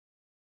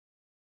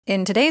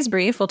In today's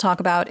brief, we'll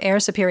talk about air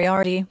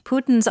superiority,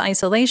 Putin's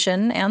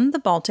isolation, and the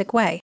Baltic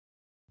Way.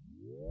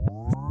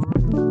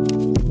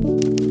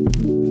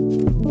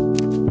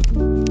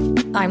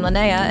 I'm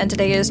Linnea, and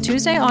today is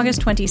Tuesday, August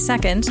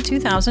 22nd,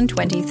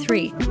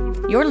 2023.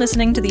 You're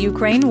listening to the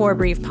Ukraine War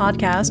Brief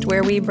podcast,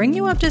 where we bring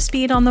you up to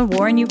speed on the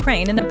war in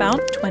Ukraine in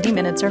about 20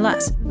 minutes or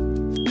less.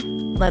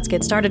 Let's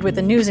get started with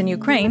the news in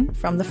Ukraine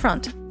from the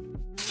front.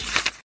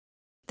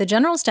 The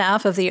General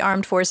Staff of the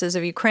Armed Forces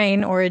of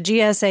Ukraine, or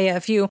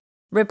GSAFU,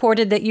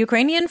 reported that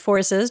Ukrainian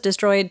forces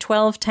destroyed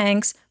 12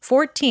 tanks,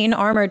 14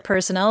 armored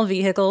personnel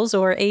vehicles,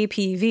 or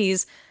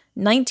APVs,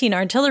 19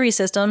 artillery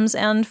systems,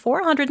 and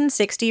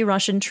 460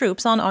 Russian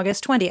troops on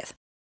August 20th.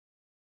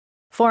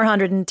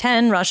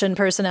 410 Russian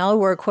personnel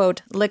were,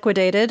 quote,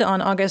 liquidated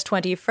on August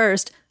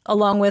 21st,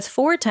 along with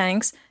 4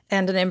 tanks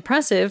and an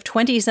impressive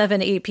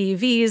 27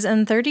 APVs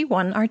and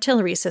 31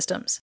 artillery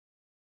systems.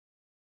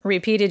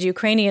 Repeated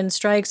Ukrainian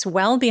strikes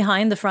well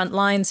behind the front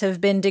lines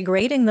have been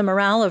degrading the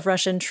morale of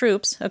Russian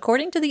troops,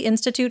 according to the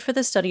Institute for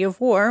the Study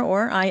of War,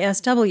 or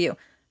ISW,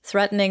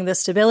 threatening the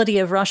stability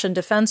of Russian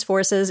defense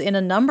forces in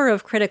a number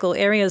of critical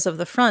areas of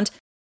the front,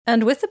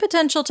 and with the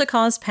potential to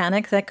cause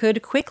panic that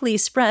could quickly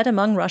spread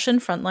among Russian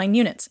frontline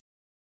units.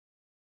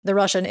 The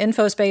Russian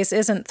infospace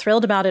isn't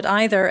thrilled about it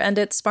either, and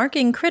it's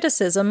sparking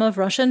criticism of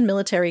Russian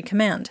military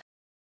command.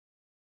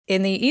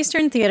 In the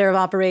Eastern Theater of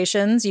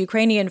Operations,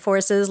 Ukrainian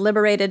forces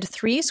liberated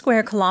 3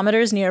 square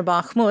kilometers near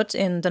Bakhmut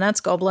in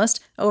Donetsk Oblast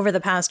over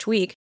the past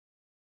week.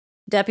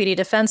 Deputy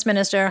Defense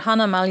Minister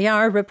Hanna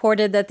Maliar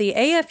reported that the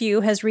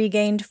AFU has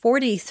regained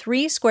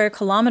 43 square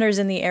kilometers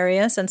in the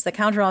area since the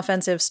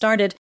counteroffensive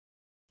started,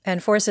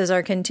 and forces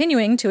are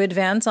continuing to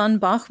advance on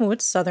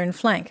Bakhmut's southern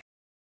flank.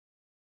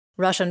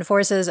 Russian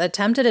forces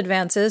attempted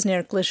advances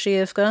near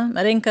Klishchiivka,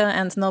 Marinka,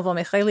 and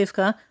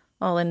Novomikhailivka,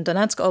 all in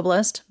Donetsk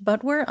Oblast,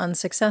 but were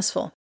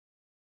unsuccessful.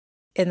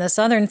 In the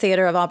Southern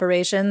Theater of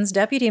Operations,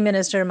 Deputy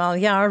Minister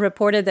Maliar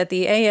reported that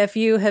the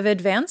AFU have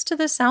advanced to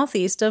the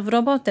southeast of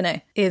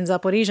Robotine in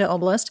Zaporizhia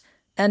Oblast,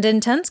 and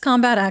intense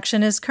combat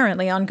action is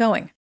currently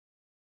ongoing.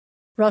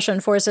 Russian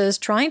forces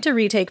tried to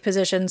retake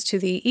positions to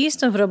the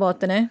east of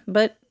Robotine,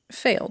 but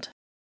failed.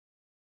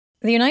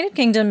 The United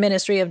Kingdom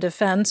Ministry of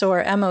Defense,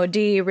 or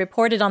MOD,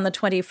 reported on the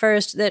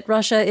 21st that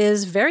Russia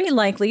is very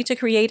likely to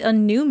create a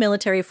new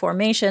military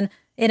formation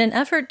in an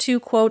effort to,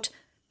 quote,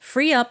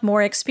 free up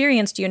more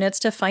experienced units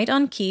to fight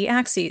on key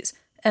axes,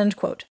 end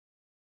quote.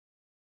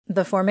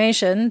 The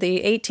formation,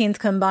 the 18th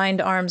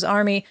Combined Arms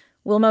Army,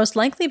 will most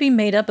likely be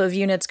made up of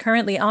units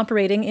currently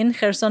operating in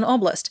Kherson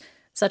Oblast,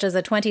 such as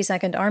the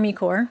 22nd Army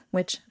Corps,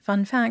 which,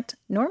 fun fact,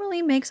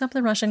 normally makes up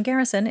the Russian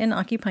garrison in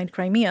occupied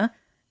Crimea,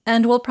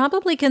 and will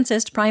probably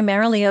consist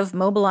primarily of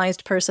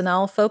mobilized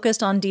personnel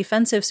focused on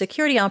defensive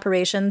security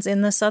operations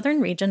in the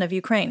southern region of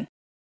Ukraine.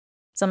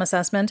 Some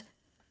assessment: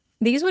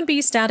 these would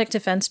be static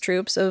defense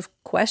troops of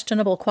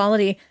questionable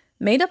quality,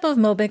 made up of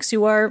mobics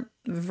who are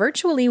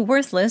virtually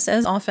worthless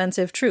as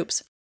offensive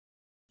troops.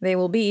 They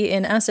will be,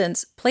 in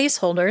essence,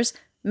 placeholders,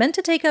 meant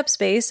to take up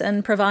space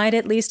and provide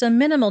at least a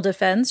minimal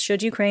defense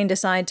should Ukraine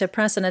decide to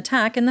press an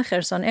attack in the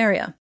Kherson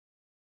area.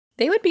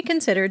 They would be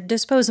considered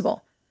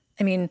disposable.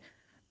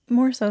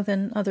 More so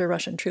than other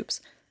Russian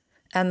troops.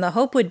 And the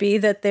hope would be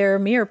that their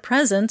mere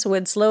presence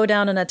would slow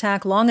down an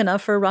attack long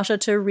enough for Russia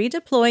to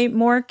redeploy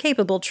more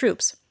capable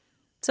troops.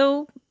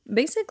 So,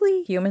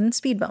 basically, human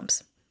speed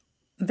bumps.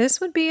 This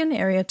would be an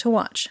area to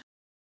watch.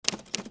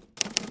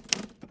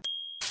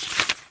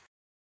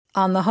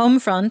 On the home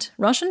front,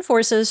 Russian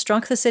forces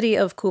struck the city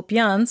of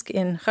Kupiansk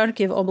in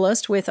Kharkiv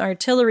Oblast with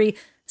artillery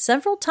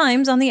several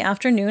times on the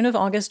afternoon of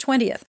August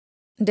 20th,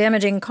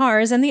 damaging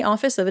cars and the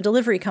office of a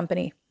delivery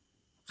company.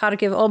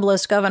 Kharkiv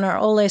Oblast Governor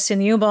Ole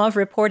Sinyubov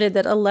reported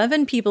that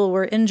 11 people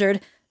were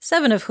injured,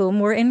 7 of whom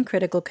were in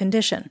critical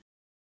condition.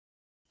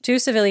 2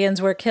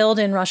 civilians were killed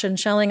in Russian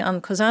shelling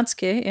on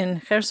Kozatsky in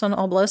Kherson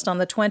Oblast on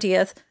the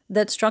 20th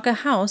that struck a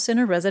house in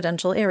a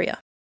residential area.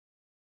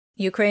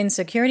 Ukraine's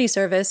security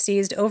service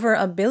seized over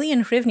 1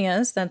 billion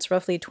hryvnias, that's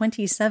roughly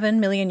 $27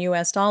 million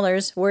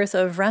worth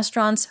of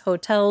restaurants,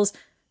 hotels,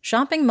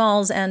 shopping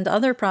malls, and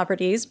other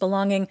properties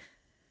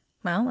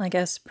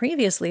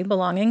previously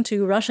belonging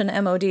to Russian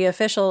MOD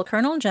official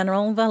Colonel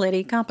General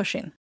Valery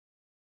Kapushin.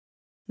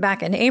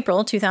 Back in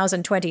April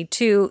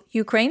 2022,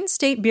 Ukraine's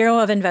State Bureau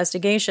of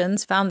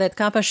Investigations found that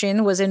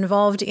Kapushin was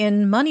involved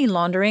in money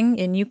laundering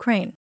in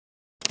Ukraine.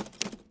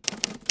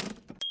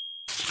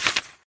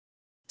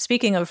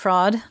 Speaking of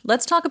fraud,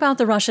 let's talk about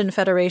the Russian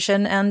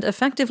Federation and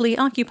effectively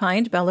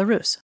occupied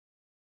Belarus.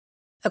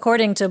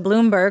 According to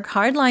Bloomberg,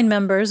 hardline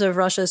members of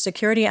Russia's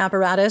security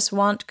apparatus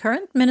want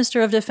current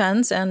Minister of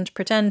Defense and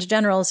pretend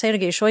General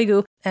Sergei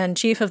Shoigu and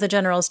Chief of the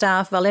General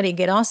Staff Valery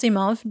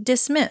Gerasimov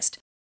dismissed,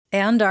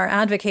 and are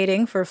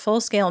advocating for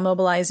full-scale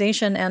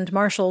mobilization and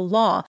martial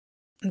law,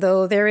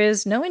 though there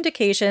is no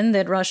indication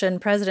that Russian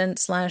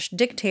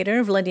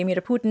President/dictator Vladimir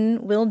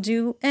Putin will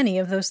do any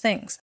of those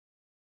things.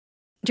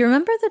 Do you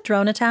remember the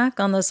drone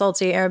attack on the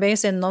Soltsi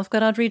airbase in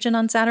Novgorod region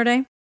on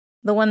Saturday?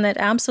 The one that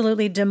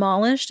absolutely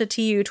demolished a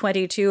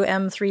Tu-22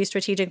 M3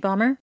 strategic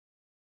bomber?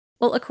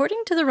 Well,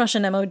 according to the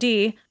Russian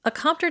MOD, a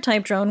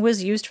copter-type drone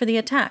was used for the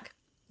attack,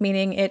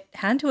 meaning it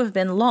had to have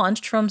been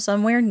launched from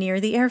somewhere near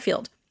the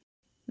airfield.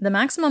 The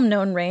maximum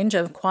known range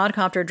of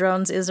quadcopter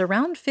drones is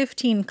around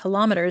 15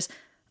 kilometers,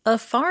 a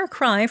far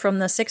cry from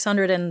the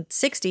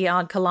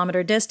 660-odd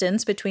kilometer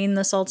distance between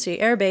the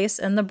Saltsy Air Base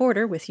and the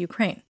border with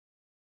Ukraine.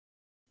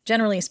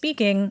 Generally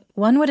speaking,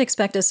 one would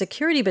expect a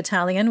security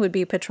battalion would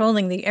be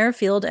patrolling the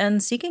airfield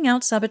and seeking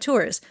out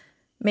saboteurs,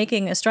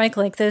 making a strike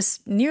like this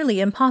nearly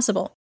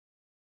impossible.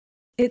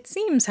 It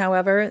seems,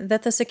 however,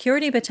 that the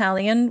security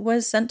battalion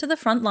was sent to the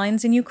front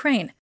lines in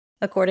Ukraine,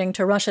 according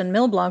to Russian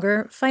mill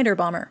blogger Fighter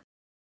Bomber.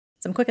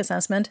 Some quick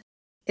assessment.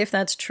 If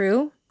that's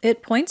true,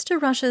 it points to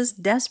Russia's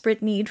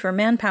desperate need for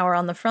manpower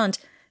on the front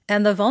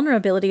and the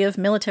vulnerability of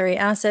military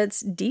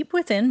assets deep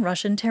within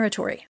Russian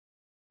territory.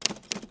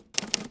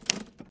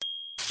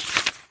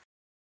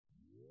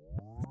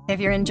 If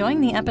you're enjoying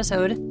the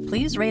episode,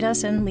 please rate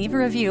us and leave a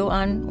review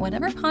on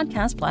whatever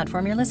podcast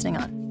platform you're listening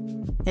on.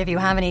 If you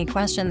have any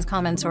questions,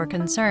 comments, or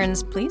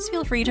concerns, please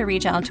feel free to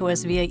reach out to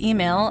us via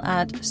email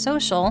at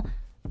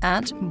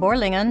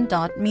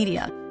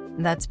social@borlingon.media.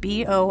 That's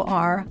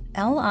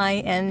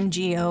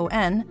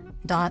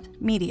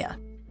BORLINGON.media.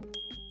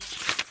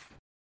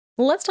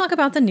 Let's talk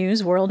about the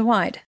news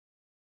worldwide.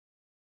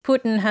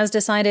 Putin has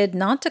decided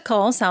not to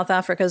call South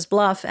Africa's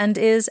bluff and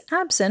is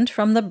absent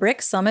from the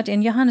BRICS summit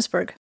in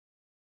Johannesburg.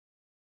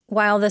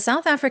 While the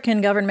South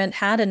African government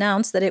had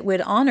announced that it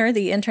would honor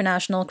the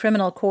International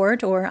Criminal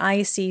Court, or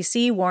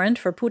ICC, warrant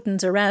for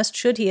Putin's arrest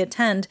should he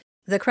attend,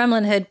 the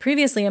Kremlin had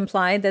previously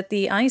implied that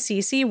the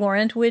ICC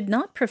warrant would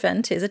not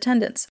prevent his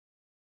attendance.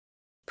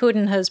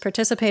 Putin has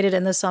participated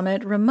in the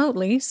summit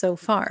remotely so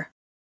far.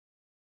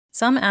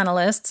 Some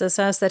analysts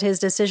assess that his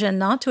decision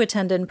not to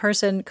attend in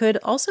person could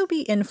also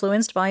be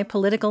influenced by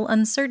political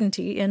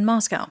uncertainty in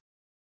Moscow.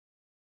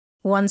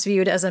 Once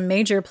viewed as a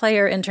major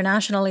player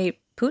internationally,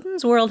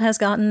 Putin's world has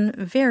gotten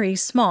very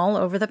small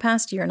over the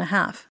past year and a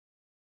half.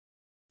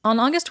 On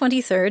August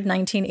 23,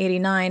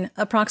 1989,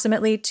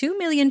 approximately 2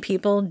 million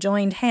people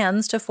joined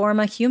hands to form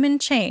a human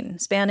chain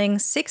spanning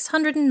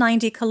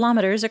 690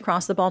 kilometers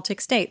across the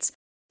Baltic states,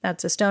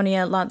 that's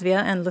Estonia,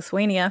 Latvia, and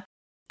Lithuania,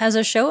 as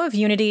a show of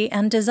unity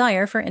and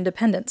desire for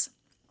independence.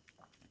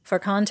 For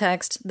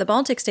context, the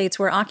Baltic states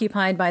were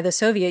occupied by the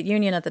Soviet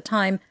Union at the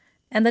time,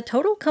 and the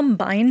total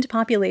combined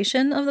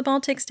population of the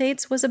Baltic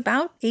states was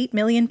about 8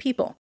 million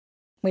people,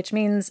 which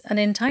means an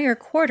entire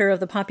quarter of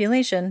the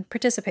population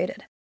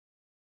participated.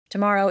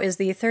 Tomorrow is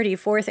the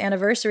 34th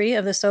anniversary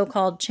of the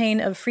so-called Chain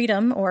of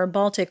Freedom, or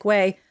Baltic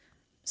Way,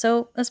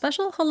 so a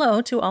special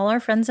hello to all our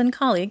friends and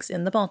colleagues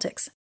in the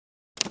Baltics.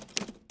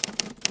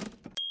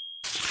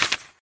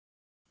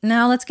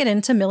 Now let's get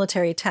into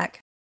military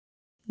tech.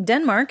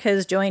 Denmark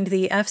has joined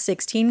the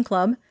F-16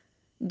 club.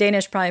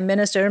 Danish Prime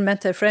Minister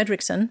Mette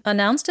Frederiksen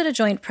announced at a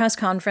joint press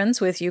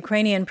conference with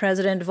Ukrainian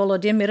President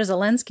Volodymyr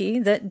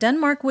Zelensky that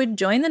Denmark would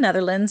join the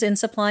Netherlands in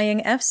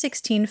supplying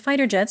F-16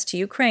 fighter jets to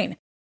Ukraine,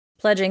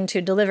 pledging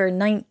to deliver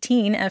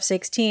 19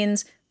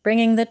 F-16s,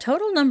 bringing the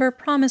total number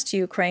promised to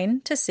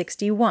Ukraine to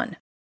 61.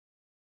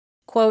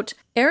 Quote,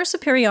 "Air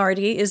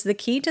superiority is the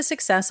key to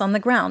success on the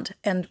ground,"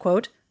 end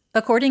quote,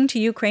 according to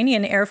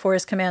Ukrainian Air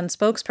Force Command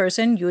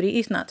spokesperson Yuri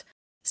Ihnat,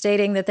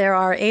 stating that there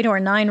are 8 or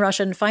 9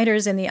 Russian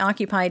fighters in the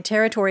occupied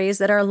territories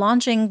that are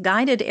launching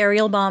guided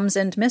aerial bombs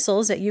and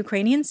missiles at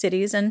Ukrainian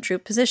cities and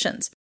troop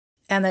positions,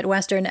 and that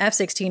Western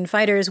F-16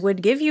 fighters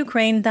would give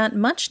Ukraine that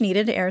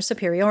much-needed air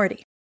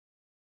superiority.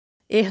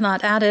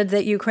 Ihnat added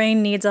that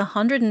Ukraine needs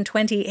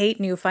 128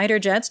 new fighter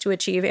jets to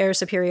achieve air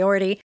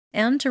superiority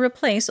and to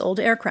replace old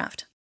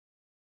aircraft.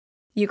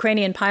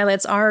 Ukrainian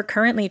pilots are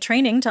currently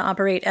training to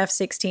operate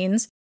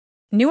F-16s.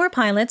 Newer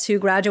pilots who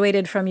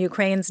graduated from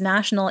Ukraine's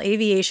National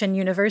Aviation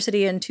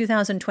University in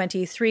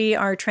 2023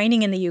 are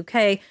training in the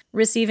UK,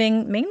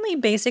 receiving mainly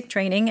basic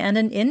training and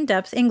an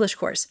in-depth English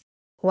course,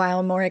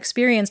 while more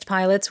experienced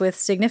pilots with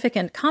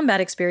significant combat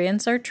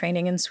experience are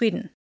training in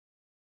Sweden.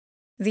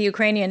 The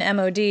Ukrainian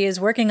MOD is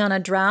working on a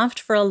draft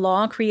for a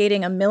law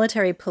creating a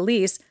military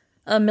police,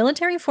 a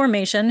military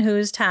formation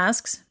whose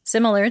tasks,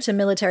 similar to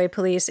military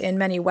police in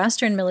many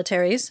Western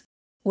militaries,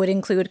 would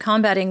include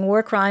combating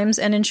war crimes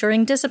and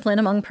ensuring discipline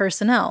among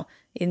personnel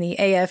in the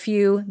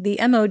AFU, the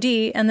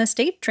MOD, and the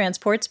State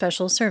Transport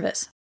Special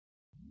Service.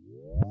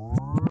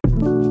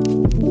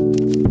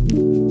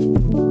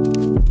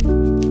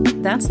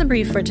 That's the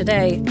brief for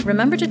today.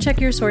 Remember to check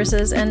your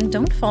sources and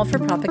don't fall for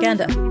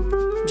propaganda.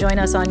 Join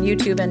us on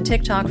YouTube and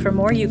TikTok for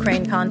more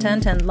Ukraine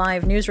content and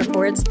live news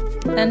reports,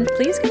 and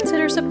please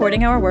consider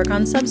supporting our work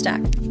on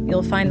Substack.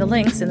 You'll find the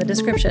links in the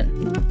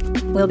description.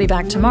 We'll be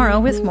back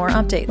tomorrow with more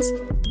updates.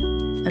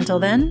 Until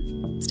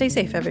then, stay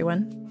safe,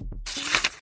 everyone.